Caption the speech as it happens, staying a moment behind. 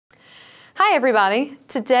Hi everybody.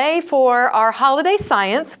 Today for our holiday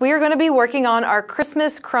science, we are going to be working on our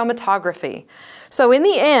Christmas chromatography. So in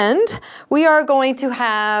the end, we are going to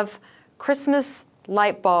have Christmas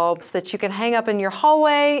light bulbs that you can hang up in your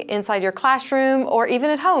hallway, inside your classroom, or even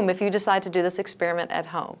at home if you decide to do this experiment at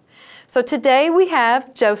home. So today we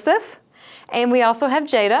have Joseph and we also have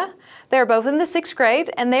Jada. They're both in the 6th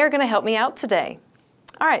grade and they are going to help me out today.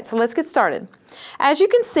 All right, so let's get started. As you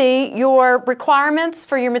can see, your requirements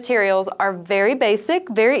for your materials are very basic,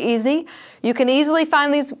 very easy. You can easily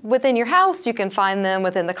find these within your house. You can find them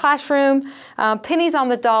within the classroom, pennies on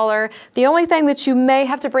the dollar. The only thing that you may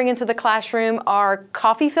have to bring into the classroom are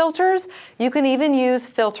coffee filters. You can even use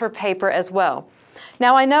filter paper as well.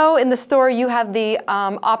 Now I know in the store you have the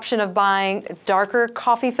option of buying darker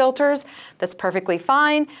coffee filters. That's perfectly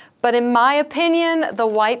fine. But in my opinion, the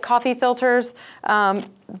white coffee filters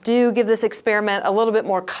do give this experiment a little bit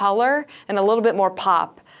more color and a little bit more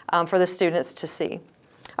pop for the students to see.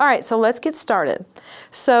 All right, so let's get started.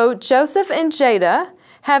 So Joseph and Jada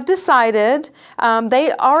have decided,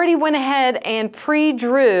 they already went ahead and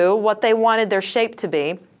pre-drew what they wanted their shape to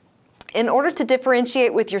be. In order to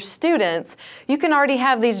differentiate with your students, you can already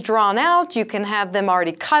have these drawn out, you can have them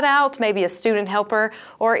already cut out, maybe a student helper,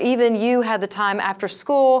 or even you had the time after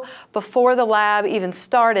school, before the lab even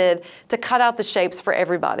started, to cut out the shapes for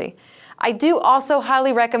everybody. I do also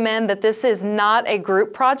highly recommend that this is not a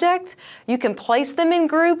group project. You can place them in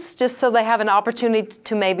groups just so they have an opportunity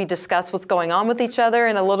to maybe discuss what's going on with each other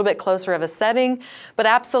in a little bit closer of a setting. But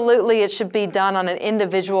absolutely it should be done on an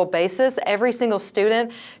individual basis. Every single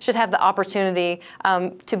student should have the opportunity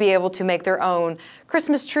to be able to make their own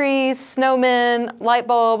Christmas trees, snowmen, light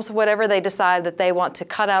bulbs, whatever they decide that they want to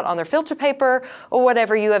cut out on their filter paper or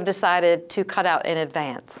whatever you have decided to cut out in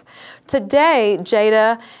advance. Today,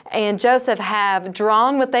 Jada and Joseph have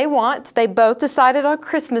drawn what they want. They both decided on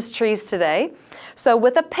Christmas trees today. So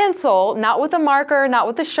with a pencil, not with a marker, not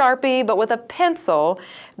with a Sharpie, but with a pencil,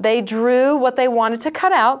 they drew what they wanted to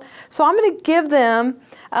cut out. So I'm going to give them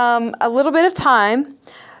a little bit of time.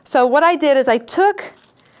 So what I did is I took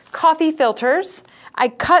coffee filters. I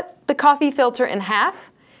cut the coffee filter in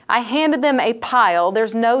half. I handed them a pile.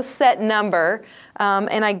 There's no set number.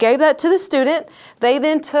 And I gave that to the student. They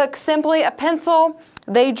then took simply a pencil.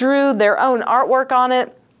 They drew their own artwork on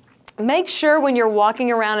it. Make sure when you're walking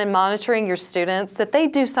around and monitoring your students that they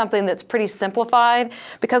do something that's pretty simplified,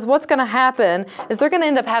 because what's going to happen is they're going to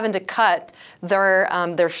end up having to cut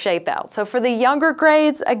their shape out. So for the younger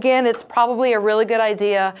grades, again, it's probably a really good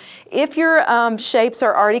idea if your shapes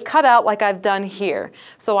are already cut out like I've done here.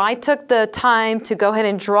 So I took the time to go ahead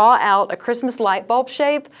and draw out a Christmas light bulb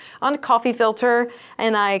shape on a coffee filter,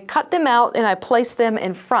 and I cut them out and I placed them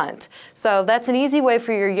in front. So that's an easy way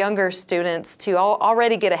for your younger students to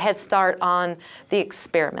already get a head start on the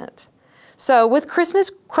experiment. So with Christmas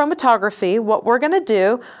chromatography, what we're going to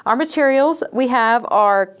do, our materials we have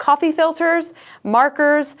are coffee filters,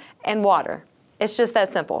 markers, and water. It's just that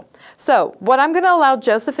simple. So what I'm going to allow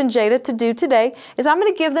Joseph and Jada to do today is I'm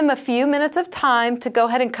going to give them a few minutes of time to go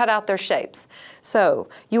ahead and cut out their shapes. So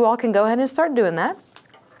you all can go ahead and start doing that.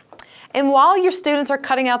 And while your students are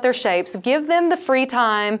cutting out their shapes, give them the free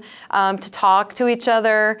time to talk to each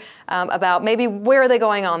other about maybe where are they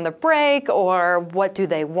going on the break, or what do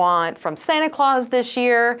they want from Santa Claus this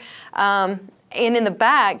year. And in the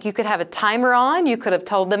back, you could have a timer on. You could have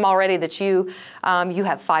told them already that you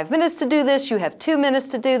have 5 minutes to do this, you have 2 minutes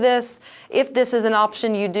to do this. If this is an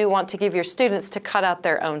option, you do want to give your students to cut out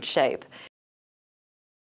their own shape.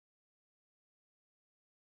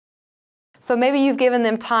 So maybe you've given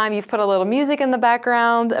them time, you've put a little music in the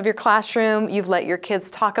background of your classroom, you've let your kids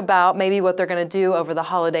talk about maybe what they're going to do over the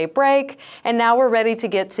holiday break, and now we're ready to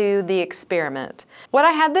get to the experiment. What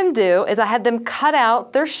I had them do is I had them cut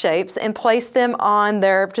out their shapes and place them on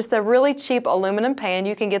just a really cheap aluminum pan.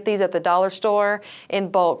 You can get these at the dollar store in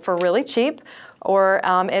bulk for really cheap, or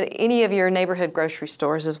at any of your neighborhood grocery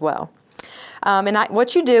stores as well.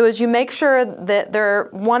 What you do is you make sure that they're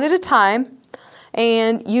one at a time,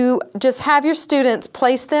 and you just have your students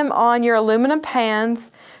place them on your aluminum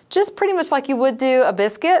pans, just pretty much like you would do a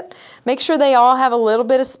biscuit. Make sure they all have a little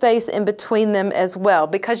bit of space in between them as well,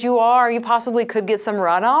 because you possibly could get some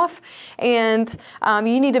runoff, and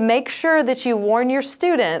you need to make sure that you warn your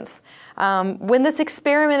students when this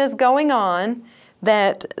experiment is going on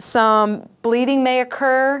that some bleeding may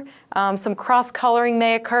occur, some cross-coloring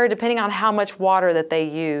may occur depending on how much water that they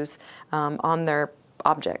use on their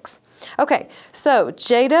objects. Okay, so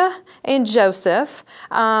Jada and Joseph,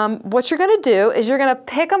 what you're going to do is you're going to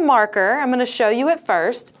pick a marker. I'm going to show you it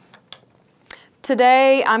first.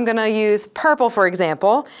 Today I'm going to use purple, for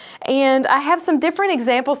example, and I have some different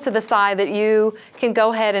examples to the side that you can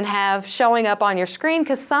go ahead and have showing up on your screen,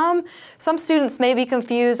 because some students may be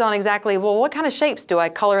confused on exactly, well, what kind of shapes do I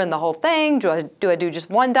color in the whole thing? Do I do just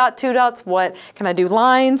 1 dot, 2 dots? What can I do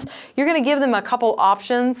lines? You're going to give them a couple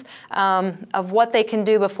options of what they can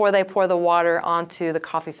do before they pour the water onto the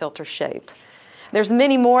coffee filter shape. There's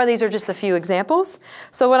many more. These are just a few examples.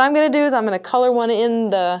 So what I'm going to do is I'm going to color one in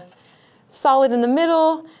the solid in the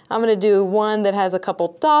middle. I'm going to do one that has a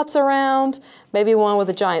couple dots around, maybe one with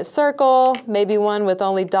a giant circle, maybe one with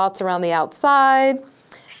only dots around the outside,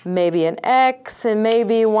 maybe an X, and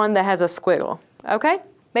maybe one that has a squiggle. Okay?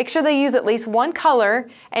 Make sure they use at least one color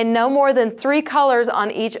and no more than 3 colors on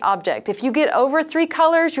each object. If you get over 3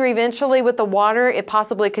 colors, you're eventually, with the water, it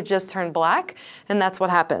possibly could just turn black, and that's what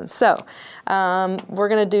happens. So we're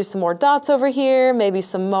going to do some more dots over here, maybe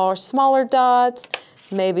some more smaller dots,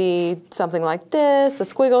 maybe something like this, a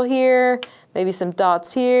squiggle here, maybe some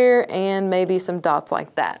dots here, and maybe some dots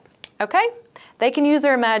like that. Okay? They can use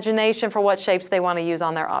their imagination for what shapes they want to use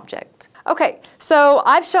on their object. Okay, so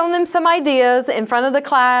I've shown them some ideas in front of the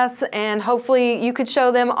class, and hopefully you could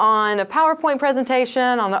show them on a PowerPoint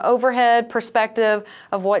presentation, on an overhead perspective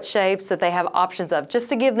of what shapes that they have options of, just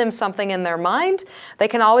to give them something in their mind. They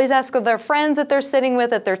can always ask their friends that they're sitting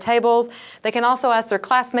with at their tables. They can also ask their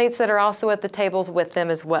classmates that are also at the tables with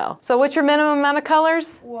them as well. So what's your minimum amount of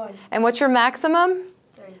colors? 1. And what's your maximum?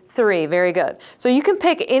 3. 3, very good. So you can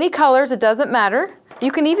pick any colors, it doesn't matter.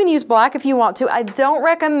 You can even use black if you want to. I don't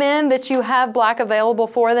recommend that you have black available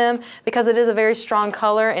for them because it is a very strong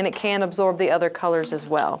color and it can absorb the other colors as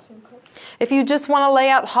well. If you just want to lay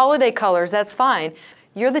out holiday colors, that's fine.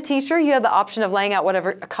 You're the teacher, you have the option of laying out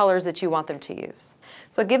whatever colors that you want them to use.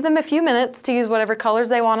 So give them a few minutes to use whatever colors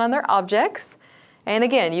they want on their objects. And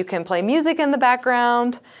again, you can play music in the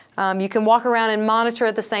background. You can walk around and monitor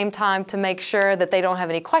at the same time to make sure that they don't have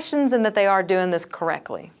any questions and that they are doing this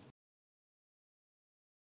correctly.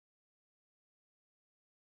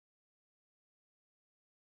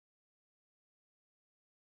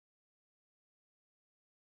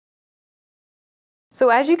 So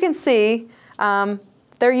as you can see,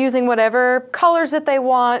 they're using whatever colors that they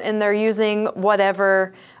want, and they're using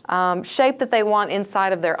whatever shape that they want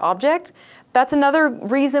inside of their object. That's another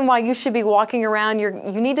reason why you should be walking around. You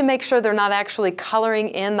need to make sure they're not actually coloring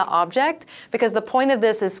in the object, because the point of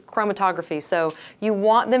this is chromatography. So you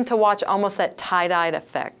want them to watch almost that tie-dyed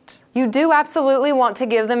effect. You do absolutely want to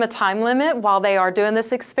give them a time limit while they are doing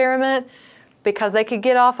this experiment, because they could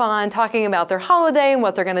get off on talking about their holiday and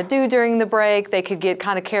what they're going to do during the break. They could get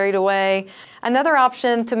kind of carried away. Another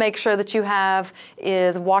option to make sure that you have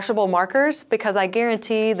is washable markers, because I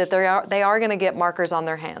guarantee that they are going to get markers on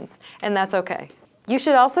their hands, and that's okay. You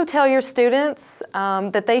should also tell your students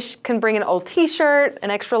that they can bring an old t-shirt,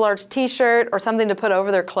 an extra large t-shirt, or something to put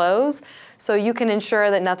over their clothes, so you can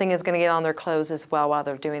ensure that nothing is going to get on their clothes as well while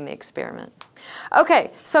they're doing the experiment.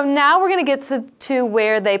 Okay, so now we're going to get to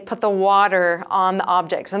where they put the water on the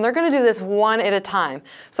objects, and they're going to do this one at a time.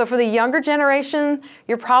 So for the younger generation,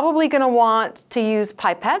 you're probably going to want to use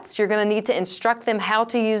pipettes. You're going to need to instruct them how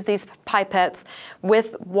to use these pipettes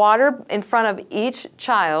with water in front of each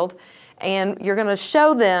child, and you're going to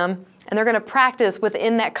show them, and they're going to practice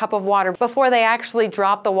within that cup of water before they actually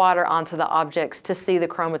drop the water onto the objects to see the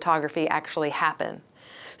chromatography actually happen.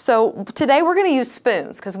 So today we're going to use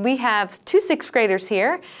spoons, because we have 2 6th graders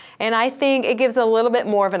here, and I think it gives a little bit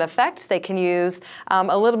more of an effect. They can use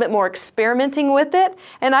a little bit more experimenting with it,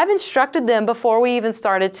 and I've instructed them before we even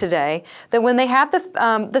started today that when they have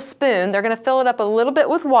the spoon, they're going to fill it up a little bit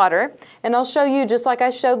with water, and I'll show you just like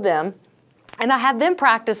I showed them. And I had them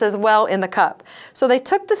practice as well in the cup. So they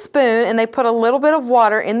took the spoon and they put a little bit of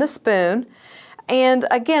water in the spoon. And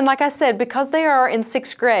again, like I said, because they are in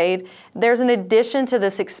 6th grade, there's an addition to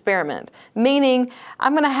this experiment, meaning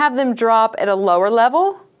I'm going to have them drop at a lower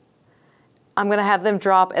level, I'm going to have them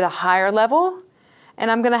drop at a higher level,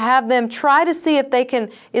 and I'm going to have them try to see if they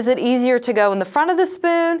can, is it easier to go in the front of the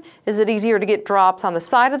spoon? Is it easier to get drops on the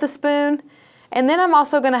side of the spoon? And then I'm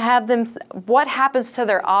also going to have them, what happens to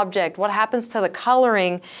their object, what happens to the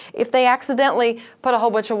coloring if they accidentally put a whole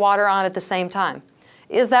bunch of water on at the same time.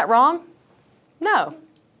 Is that wrong? No.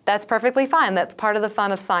 That's perfectly fine. That's part of the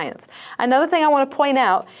fun of science. Another thing I want to point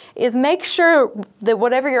out is make sure that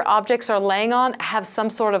whatever your objects are laying on have some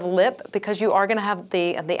sort of lip, because you are going to have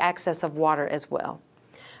the access of water as well.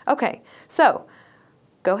 Okay, so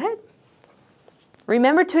go ahead.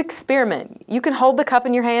 Remember to experiment. You can hold the cup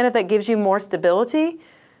in your hand if that gives you more stability.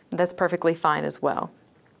 That's perfectly fine as well.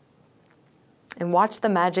 And watch the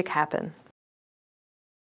magic happen.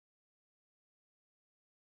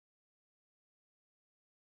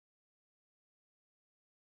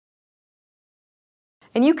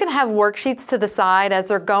 And you can have worksheets to the side as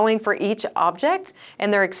they're going for each object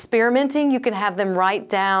and they're experimenting. You can have them write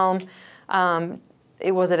down,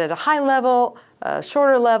 was it at a high level, a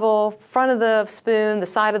shorter level, front of the spoon, the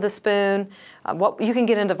side of the spoon. You can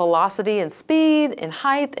get into velocity and speed and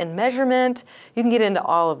height and measurement. You can get into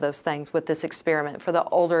all of those things with this experiment for the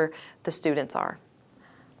older the students are.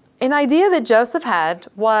 An idea that Joseph had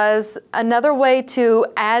was another way to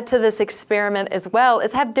add to this experiment as well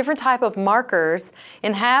is have different type of markers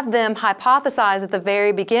and have them hypothesize at the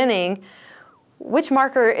very beginning which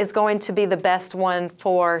marker is going to be the best one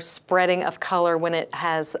for spreading of color when it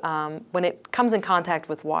comes in contact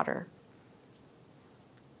with water.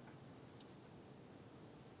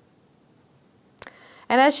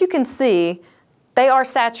 And as you can see, they are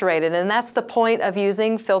saturated, and that's the point of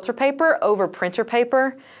using filter paper over printer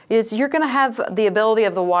paper, is you're going to have the ability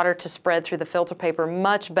of the water to spread through the filter paper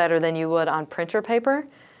much better than you would on printer paper.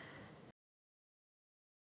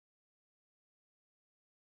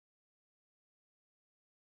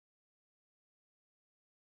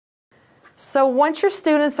 So once your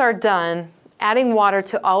students are done adding water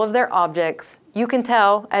to all of their objects, you can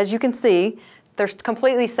tell, as you can see, they're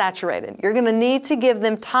completely saturated. You're going to need to give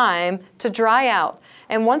them time to dry out.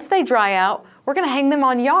 And once they dry out, we're going to hang them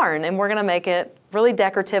on yarn and we're going to make it really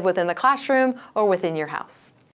decorative within the classroom or within your house.